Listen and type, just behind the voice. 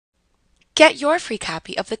Get your free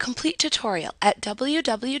copy of the complete tutorial at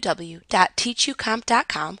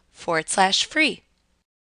www.teachucomp.com/free.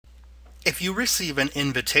 If you receive an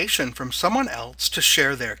invitation from someone else to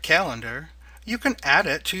share their calendar, you can add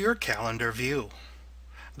it to your calendar view.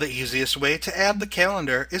 The easiest way to add the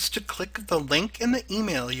calendar is to click the link in the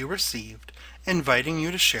email you received inviting you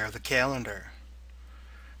to share the calendar.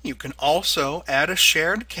 You can also add a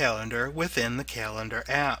shared calendar within the Calendar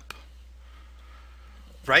app.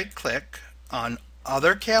 Right-click on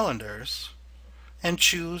Other Calendars and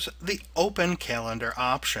choose the Open Calendar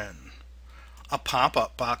option. A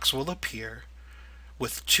pop-up box will appear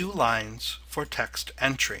with 2 lines for text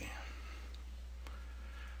entry.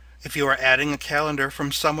 If you are adding a calendar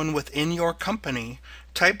from someone within your company,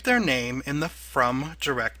 type their name in the From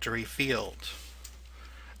Directory field.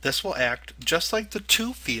 This will act just like the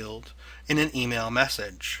To field in an email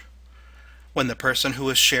message. When the person who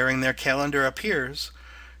is sharing their calendar appears,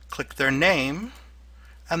 click their name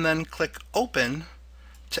and then click Open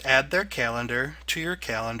to add their calendar to your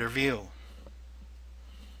calendar view.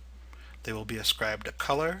 They will be ascribed a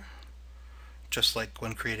color, just like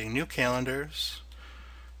when creating new calendars,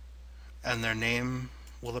 and their name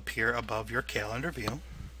will appear above your calendar view.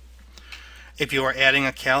 If you are adding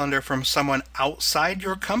a calendar from someone outside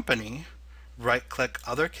your company, right-click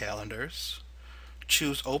Other Calendars,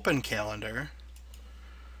 choose Open Calendar,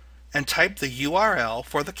 and type the URL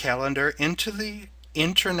for the calendar into the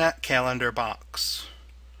Internet Calendar box.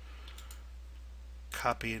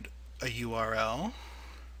 Copied a URL,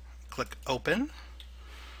 click Open,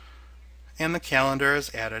 and the calendar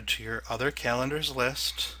is added to your Other Calendars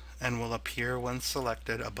list and will appear when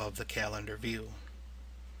selected above the calendar view.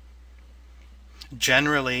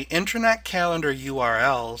 Generally, Internet Calendar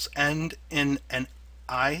URLs end in an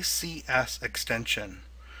ICS extension.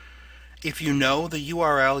 If you know the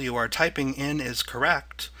URL you are typing in is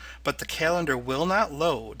correct, but the calendar will not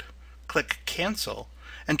load, click Cancel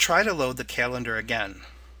and try to load the calendar again.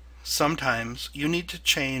 Sometimes you need to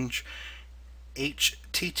change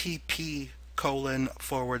http://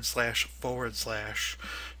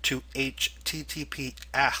 to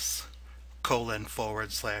https://.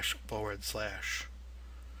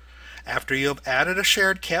 After you have added a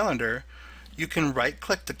shared calendar, you can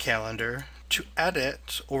right-click the calendar to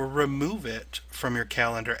edit or remove it from your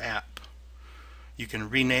calendar app. You can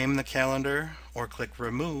rename the calendar or click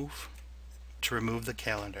Remove to remove the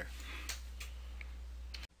calendar.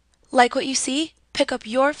 Like what you see? Pick up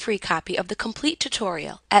your free copy of the complete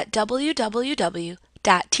tutorial at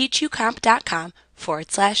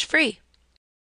www.teachucomp.com/free.